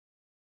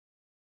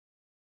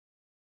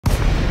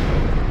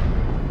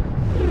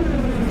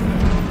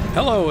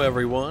Hello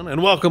everyone,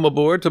 and welcome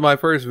aboard to my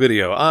first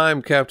video.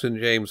 I'm Captain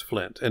James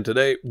Flint, and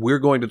today we're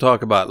going to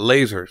talk about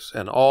lasers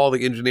and all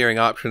the engineering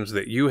options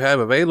that you have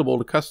available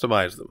to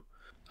customize them.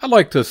 I'd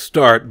like to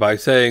start by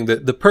saying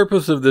that the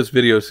purpose of this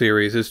video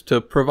series is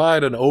to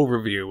provide an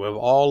overview of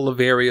all the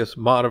various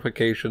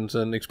modifications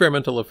and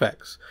experimental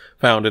effects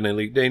found in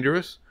Elite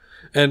Dangerous,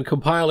 and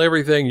compile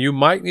everything you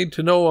might need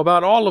to know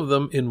about all of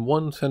them in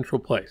one central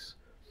place.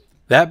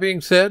 That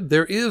being said,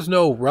 there is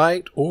no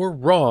right or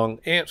wrong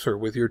answer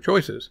with your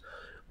choices,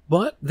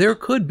 but there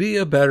could be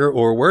a better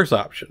or worse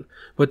option,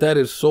 but that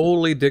is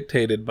solely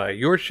dictated by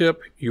your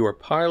ship, your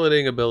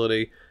piloting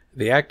ability,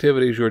 the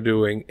activities you're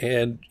doing,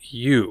 and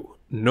you,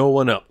 no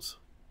one else.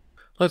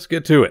 Let's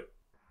get to it.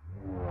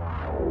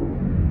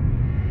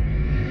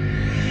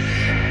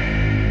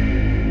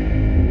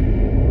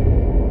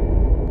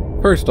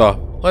 First off,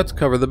 let's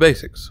cover the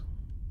basics.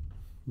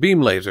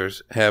 Beam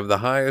lasers have the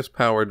highest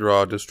power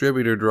draw,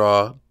 distributor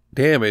draw,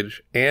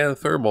 damage, and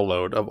thermal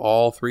load of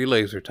all three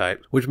laser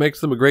types, which makes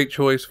them a great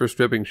choice for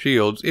stripping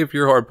shields if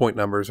your hardpoint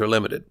numbers are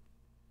limited.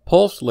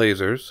 Pulse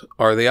lasers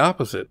are the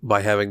opposite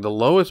by having the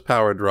lowest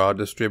power draw,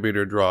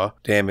 distributor draw,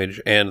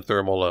 damage, and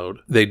thermal load.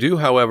 They do,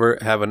 however,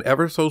 have an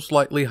ever so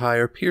slightly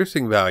higher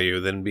piercing value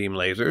than beam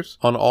lasers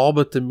on all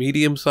but the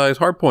medium-sized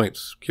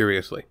hardpoints,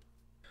 curiously.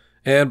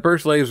 And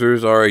burst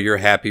lasers are your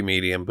happy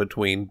medium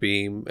between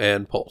beam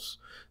and pulse.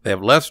 They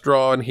have less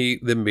draw and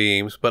heat than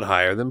beams, but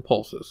higher than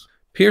pulses.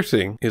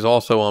 Piercing is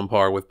also on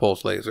par with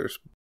pulse lasers.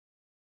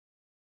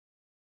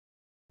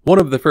 One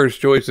of the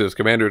first choices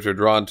commanders are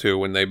drawn to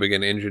when they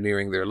begin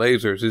engineering their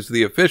lasers is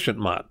the Efficient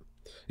mod.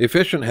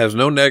 Efficient has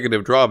no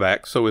negative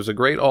drawbacks, so is a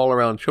great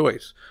all-around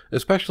choice,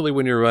 especially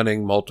when you're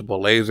running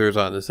multiple lasers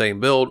on the same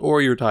build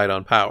or you're tight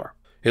on power.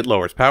 It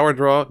lowers power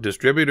draw,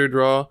 distributor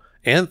draw,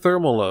 and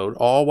thermal load,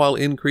 all while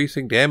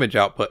increasing damage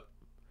output.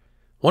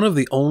 One of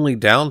the only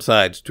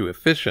downsides to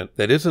Efficient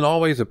that isn't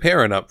always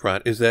apparent up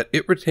front is that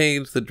it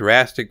retains the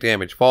drastic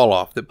damage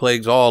falloff that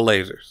plagues all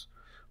lasers.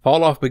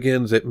 Falloff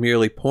begins at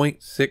merely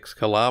 0.6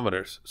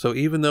 kilometers, so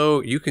even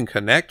though you can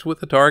connect with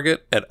the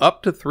target at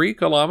up to 3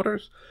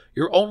 kilometers,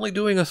 you're only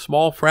doing a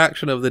small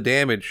fraction of the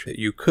damage that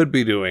you could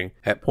be doing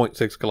at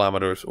 0.6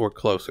 kilometers or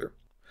closer.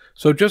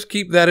 So just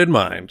keep that in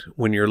mind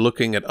when you're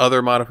looking at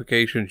other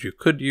modifications you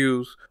could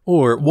use,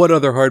 or what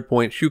other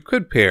hardpoints you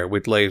could pair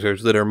with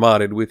lasers that are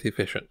modded with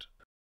Efficient.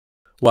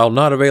 While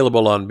not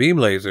available on beam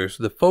lasers,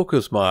 the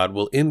Focus mod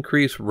will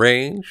increase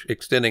range,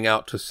 extending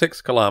out to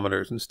 6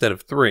 kilometers instead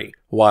of 3,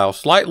 while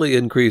slightly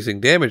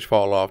increasing damage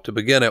falloff to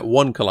begin at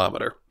 1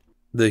 kilometer.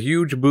 The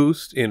huge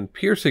boost in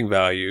piercing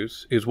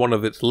values is one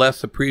of its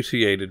less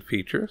appreciated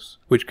features,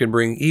 which can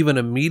bring even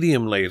a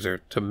medium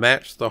laser to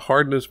match the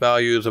hardness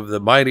values of the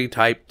mighty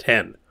Type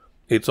 10.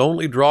 Its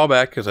only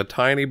drawback is a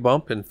tiny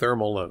bump in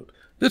thermal load.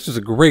 This is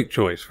a great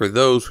choice for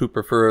those who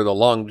prefer the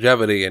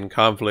longevity in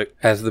conflict,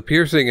 as the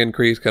piercing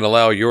increase can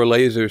allow your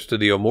lasers to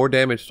deal more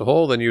damage to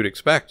hull than you'd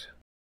expect.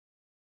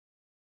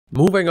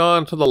 Moving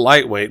on to the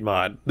Lightweight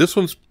mod. This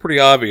one's pretty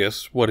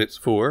obvious what it's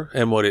for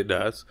and what it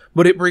does,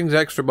 but it brings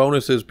extra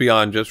bonuses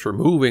beyond just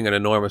removing an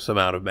enormous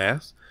amount of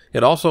mass.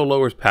 It also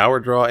lowers power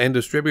draw and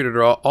distributor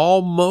draw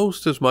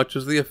almost as much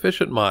as the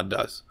Efficient mod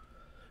does.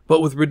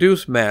 But with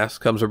reduced mass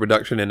comes a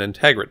reduction in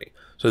integrity,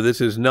 so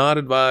this is not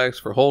advised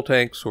for hull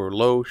tanks or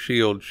low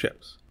shield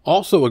ships.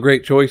 Also a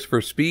great choice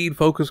for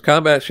speed-focused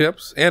combat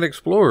ships and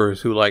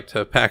explorers who like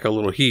to pack a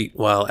little heat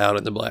while out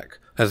in the black,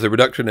 as the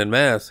reduction in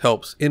mass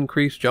helps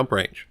increase jump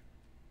range.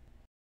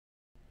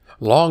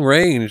 Long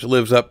range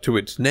lives up to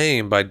its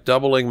name by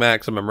doubling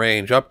maximum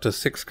range up to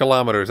 6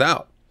 kilometers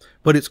out.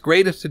 But its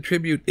greatest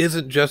attribute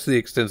isn't just the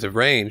extensive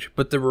range,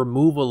 but the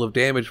removal of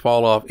damage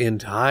falloff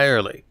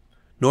entirely.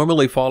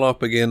 Normally, falloff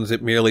begins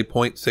at merely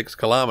 0.6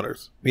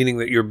 kilometers, meaning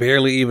that you're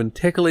barely even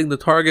tickling the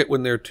target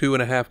when they're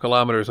 2.5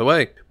 kilometers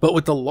away. But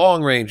with the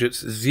long range,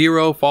 its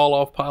zero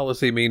falloff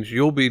policy means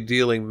you'll be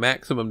dealing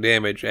maximum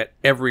damage at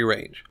every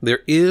range. There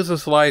is a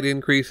slight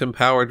increase in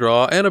power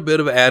draw and a bit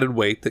of added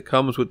weight that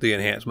comes with the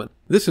enhancement.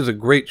 This is a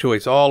great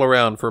choice all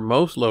around for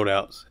most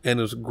loadouts, and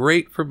is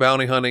great for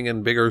bounty hunting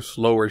and bigger,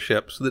 slower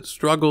ships that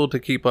struggle to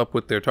keep up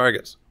with their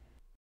targets.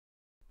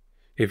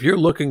 If you're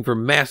looking for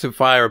massive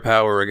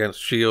firepower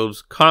against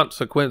shields,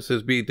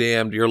 consequences be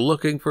damned, you're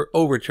looking for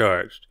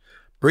Overcharged.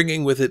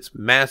 Bringing with its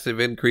massive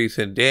increase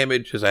in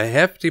damage is a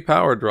hefty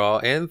power draw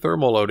and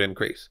thermal load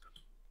increase.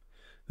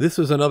 This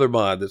is another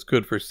mod that's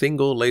good for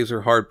single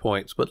laser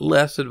hardpoints, but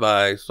less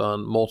advised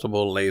on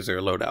multiple laser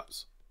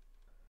loadouts.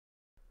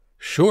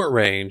 Short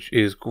range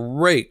is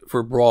great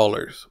for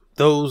brawlers,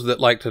 those that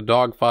like to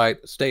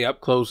dogfight, stay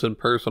up close and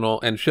personal,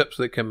 and ships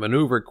that can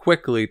maneuver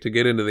quickly to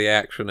get into the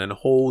action and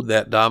hold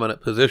that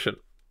dominant position.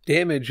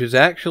 Damage is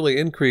actually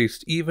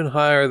increased even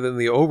higher than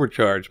the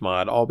Overcharged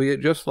mod, albeit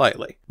just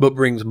slightly, but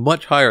brings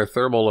much higher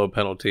thermal load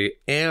penalty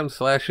and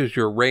slashes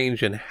your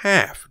range in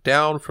half,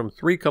 down from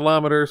 3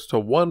 kilometers to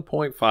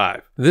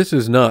 1.5. This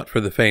is not for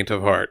the faint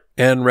of heart,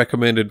 and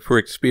recommended for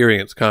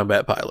experienced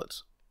combat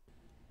pilots.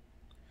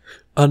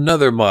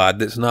 Another mod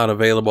that's not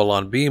available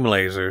on beam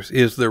lasers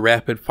is the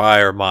Rapid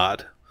Fire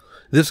mod.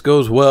 This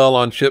goes well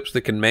on ships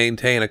that can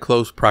maintain a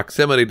close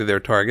proximity to their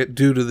target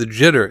due to the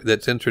jitter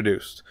that's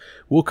introduced.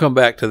 We'll come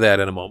back to that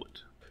in a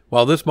moment.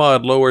 While this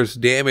mod lowers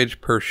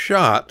damage per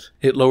shot,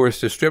 it lowers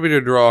distributor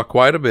draw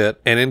quite a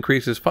bit and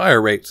increases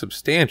fire rate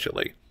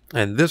substantially.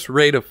 And this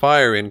rate of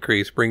fire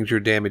increase brings your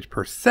damage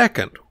per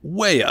second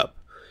way up.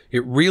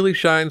 It really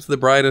shines the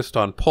brightest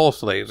on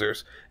pulse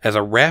lasers, as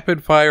a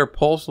rapid-fire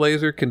pulse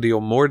laser can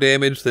deal more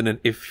damage than an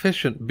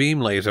efficient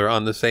beam laser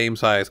on the same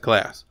size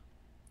class.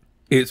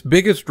 Its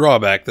biggest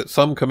drawback that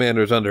some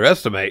commanders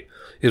underestimate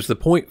is the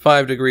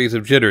 0.5 degrees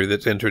of jitter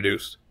that's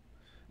introduced.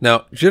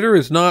 Now, jitter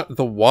is not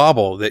the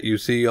wobble that you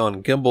see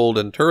on gimbaled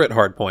and turret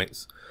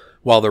hardpoints.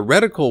 While the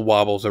reticle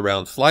wobbles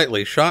around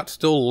slightly, shots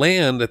still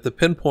land at the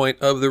pinpoint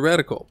of the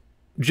reticle.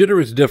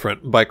 Jitter is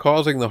different by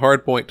causing the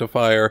hardpoint to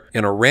fire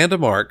in a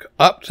random arc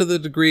up to the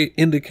degree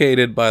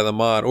indicated by the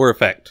mod or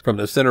effect from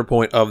the center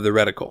point of the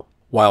reticle.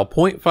 While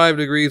 0.5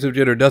 degrees of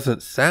jitter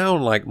doesn't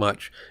sound like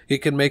much, it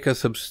can make a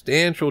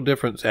substantial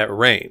difference at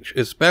range,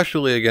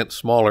 especially against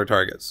smaller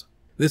targets.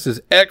 This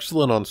is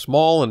excellent on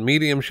small and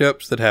medium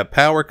ships that have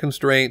power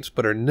constraints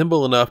but are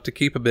nimble enough to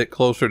keep a bit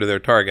closer to their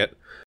target.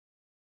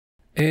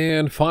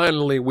 And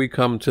finally, we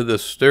come to the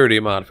sturdy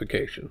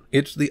modification.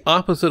 It's the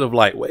opposite of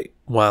lightweight.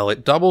 While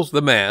it doubles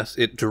the mass,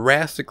 it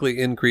drastically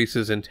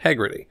increases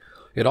integrity.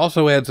 It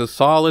also adds a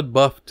solid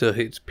buff to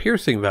its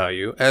piercing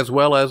value, as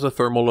well as a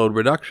thermal load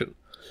reduction.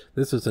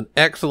 This is an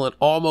excellent,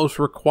 almost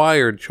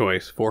required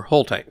choice for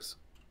hull tanks.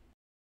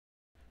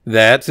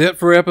 That's it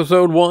for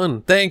episode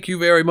 1. Thank you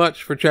very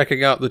much for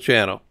checking out the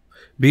channel.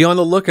 Be on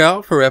the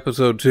lookout for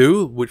episode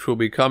 2, which will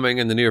be coming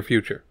in the near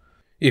future.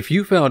 If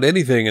you found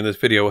anything in this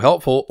video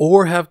helpful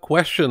or have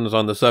questions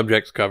on the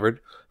subjects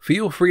covered,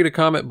 feel free to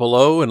comment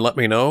below and let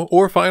me know,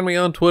 or find me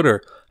on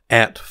Twitter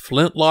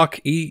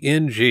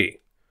 @FlintlockENG.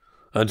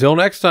 Until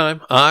next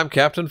time, I'm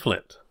Captain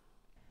Flint.